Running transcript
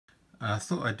I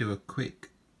thought I'd do a quick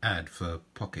ad for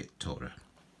Pocket Torah.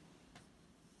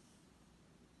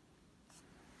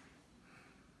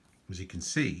 As you can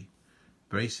see,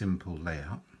 very simple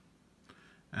layout,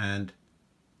 and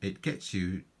it gets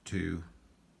you to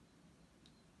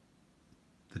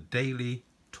the daily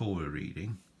Torah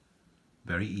reading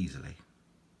very easily.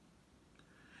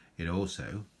 It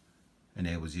also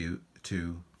enables you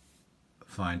to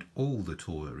find all the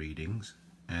Torah readings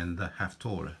and the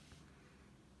Haftorah.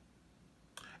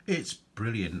 It's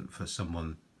brilliant for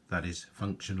someone that is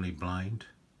functionally blind,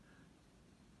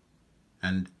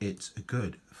 and it's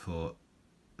good for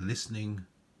listening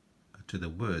to the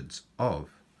words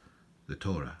of the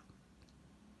Torah.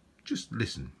 Just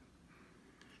listen.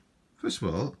 First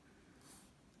of all,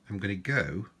 I'm going to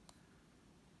go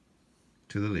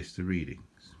to the list of readings.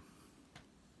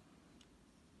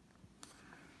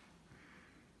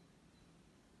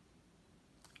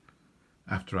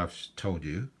 After I've told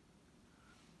you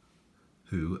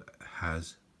who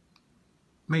has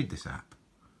made this app.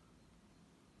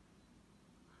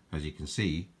 As you can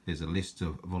see, there's a list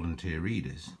of volunteer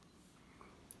readers.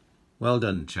 Well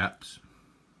done, chaps.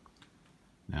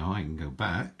 Now I can go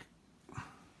back,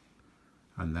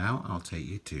 and now I'll take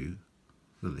you to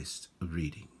the list of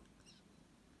readings.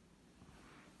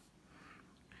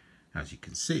 As you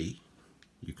can see,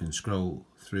 you can scroll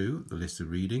through the list of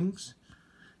readings,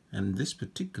 and this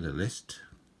particular list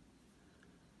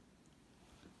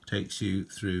takes you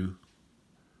through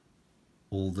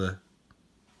all the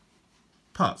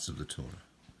parts of the Torah.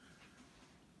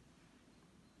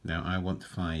 Now I want to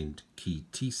find Ki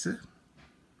Tisa,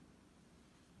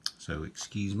 so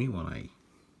excuse me while I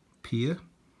peer.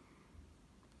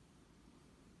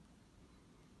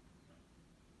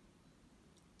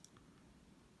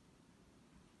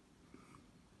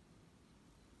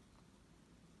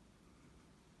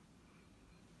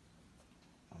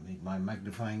 I'll need my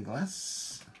magnifying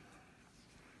glass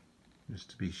just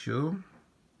to be sure.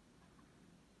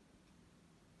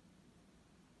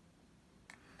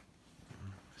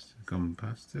 Must have gone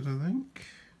past it, I think.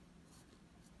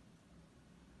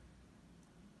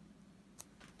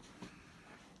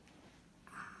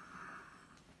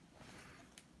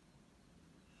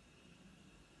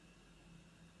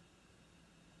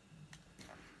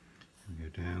 Go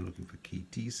down looking for Ki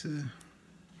Tisa.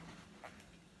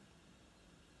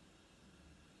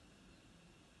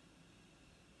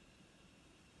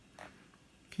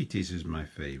 Ki Tisa is my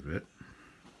favourite.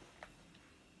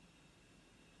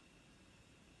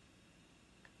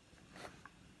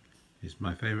 It's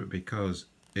my favourite because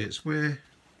it's where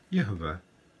Yehovah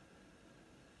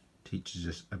teaches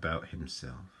us about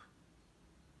himself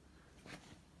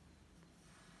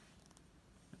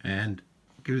and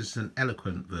gives us an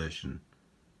eloquent version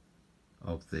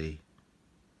of the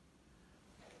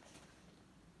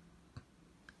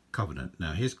covenant.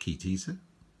 Now here's Ki Tisa.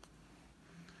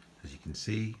 As you can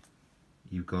see,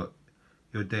 you've got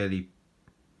your daily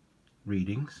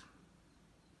readings,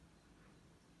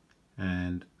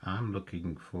 and I'm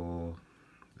looking for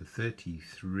the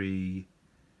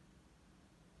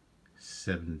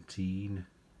 33:17,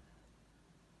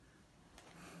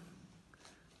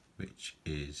 which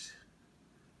is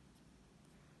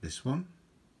this one.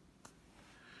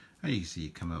 And you can see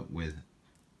you come up with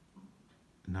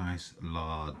a nice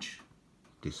large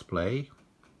display.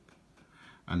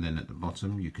 And then at the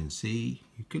bottom you can see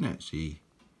you can actually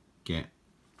get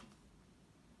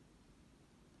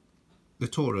the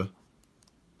Torah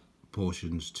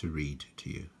portions to read to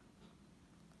you.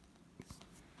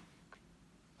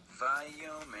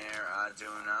 Vayomer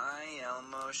Adonai el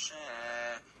Moshe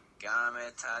gam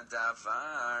et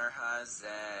hadavar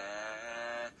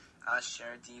hazeh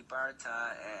asher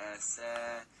dibarta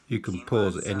eseh. You can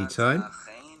pause at any time.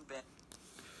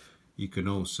 You can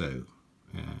also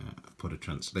put a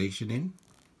translation in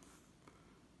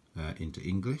into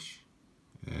English,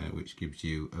 which gives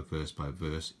you a verse by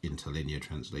verse interlinear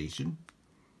translation,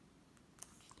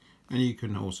 and you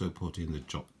can also put in the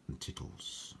jot and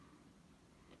tittles.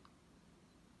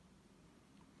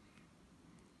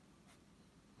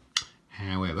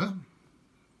 However,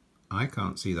 I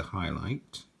can't see the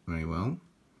highlight very well,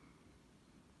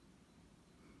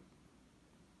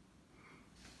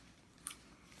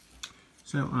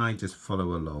 so I just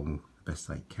follow along best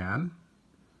I can.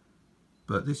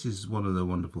 But this is one of the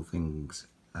wonderful things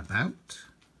about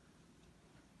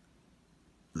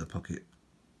the Pocket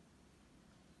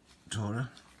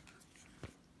Torah,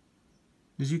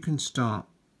 is you can start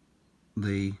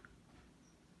the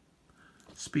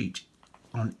speech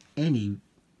on any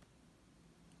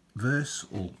verse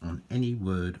or on any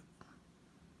word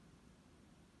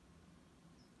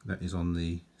that is on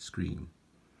the screen.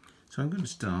 So I'm going to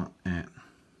start at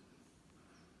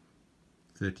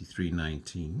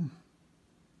 33:19.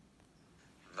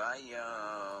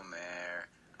 Vayomer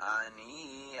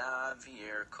ani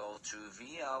avir kol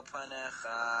tuvi al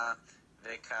panecha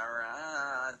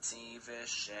vekarati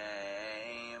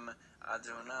v'shem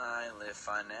Adonai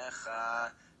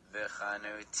lefanecha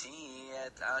v'chanuti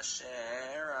et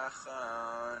asher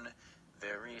achon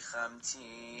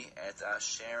v'richamti et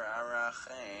asher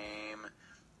arachem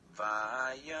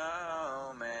Vayomer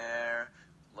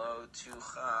lo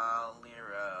tuchal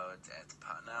lirot et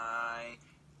panai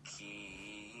ki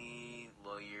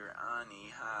lo yirani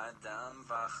hadam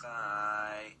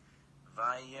v'chai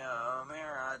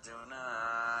Vayomer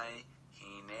Adonai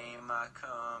hine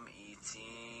makom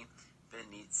iti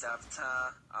v'nitzavta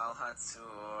al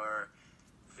hatzur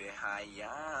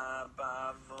v'haya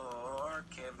bavor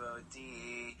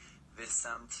kevodi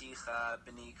v'samticha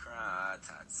b'nikrat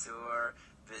hatzur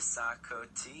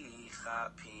v'sakoti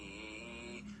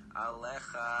chapi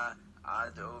alecha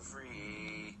ad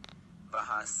ovri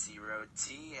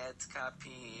v'hasiroti et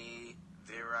kapi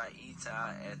v'ra'ita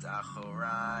et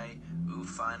achorai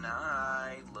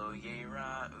ufanai lo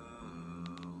yera'u.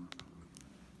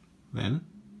 Then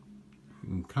you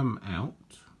can come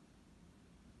out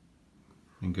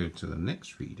and go to the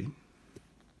next reading.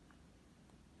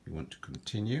 You want to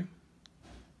continue.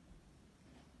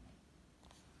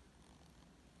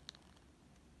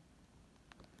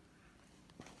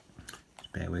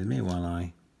 Just bear with me while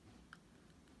I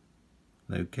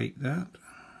locate that,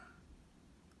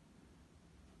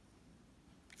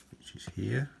 which is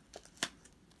here.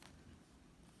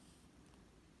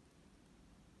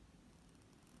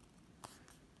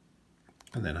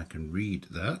 And then I can read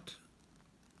that.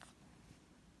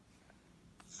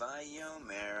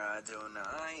 Vayomer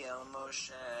Adonai el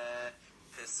Moshe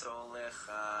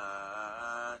Pisolecha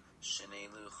Shnei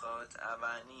luchot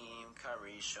avanim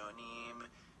karishonim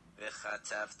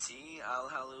V'chatavti al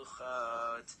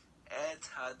haluchot et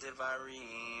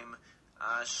hadevarim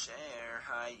asher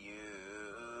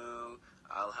hayu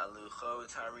al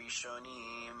haluchot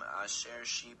harishonim asher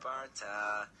shibarta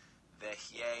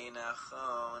v'hyei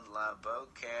nachon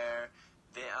laboker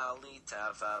v'alita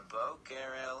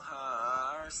v'boker el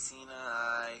har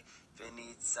Sinai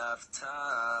v'nitzavta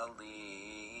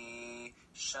li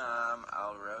sham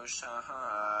al rosh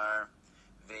hahar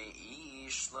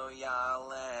v'ish lo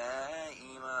yale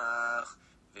imach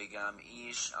v'gam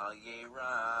ish al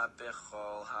yera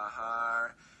b'chol hahar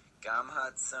gam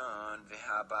hatzon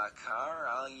v'habakar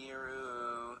al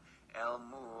yeru el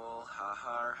mul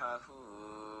hahar hahu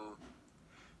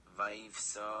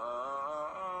vayivsol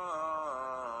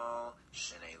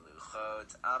shnei luchot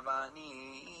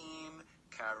avanim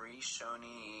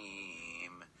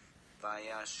karishonim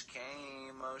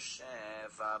vayashkei Moshe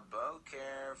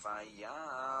vaboker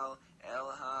vayal el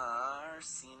har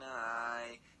Sinai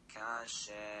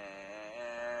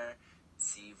kasher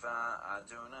tziva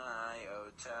Adonai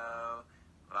oto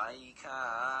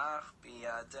vayikach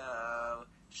biyado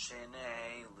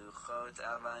shnei luchot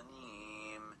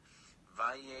avanim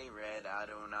Vayered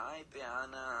Adonai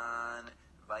be'anan,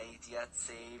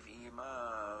 vayityatzeiv imo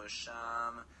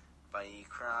sham,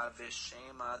 vayikra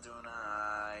v'shem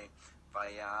Adonai,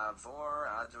 vayavor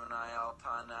Adonai al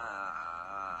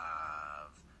panav,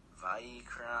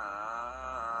 vayikra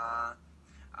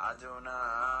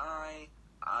Adonai,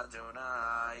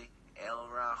 Adonai, el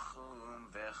rachum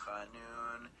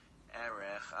v'chanun,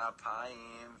 erech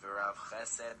apayim v'rav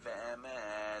chesed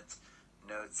ve'emet,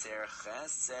 no tzer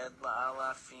chesed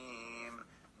la'alafim,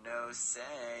 no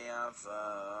say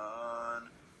avon,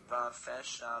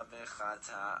 va'fesha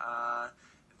v'chata'a,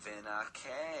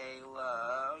 v'nakeh lo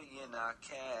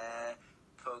yinakeh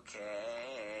poked,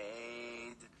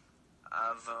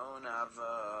 avon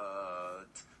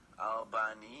avot, al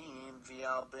banim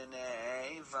v'al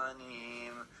b'nei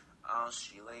vanim, al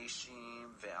shileshim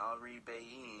v'al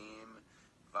ribeim,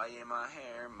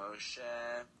 vayemaher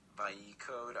Moshe,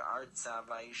 vayikod arza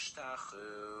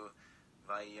vayishtachu,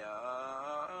 vayomer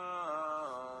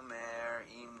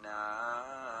imna,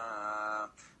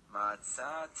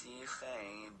 matzati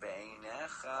chen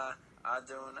beinecha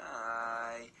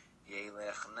Adonai,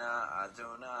 yelechna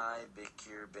Adonai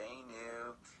b'kirbeinu,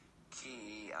 ki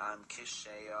am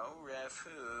kisheo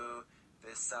refu,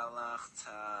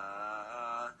 v'salachta,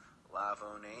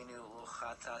 lavonenu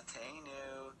uchatatenu,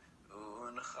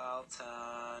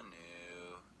 unchaltanu.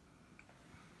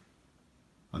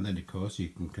 And then of course you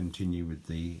can continue with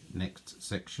the next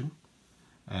section.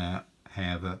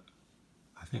 However,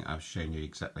 I think I've shown you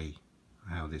exactly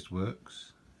how this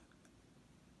works.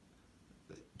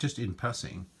 Just in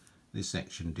passing, this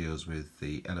section deals with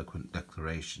the eloquent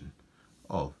declaration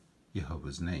of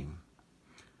Yehovah's name.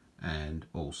 And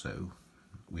also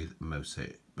with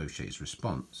Moshe's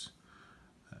response,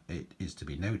 it is to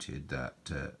be noted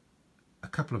that a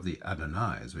couple of the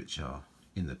Adonais which are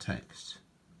in the text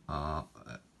are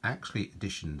actually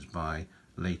additions by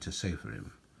later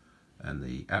Sopharim, and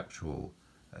the actual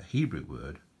Hebrew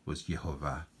word was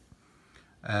Yehovah.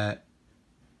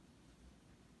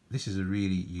 This is a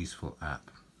really useful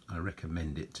app. I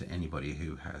recommend it to anybody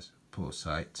who has poor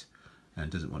sight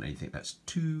and doesn't want anything that's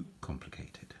too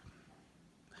complicated.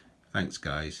 Thanks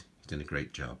guys, you've done a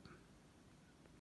great job.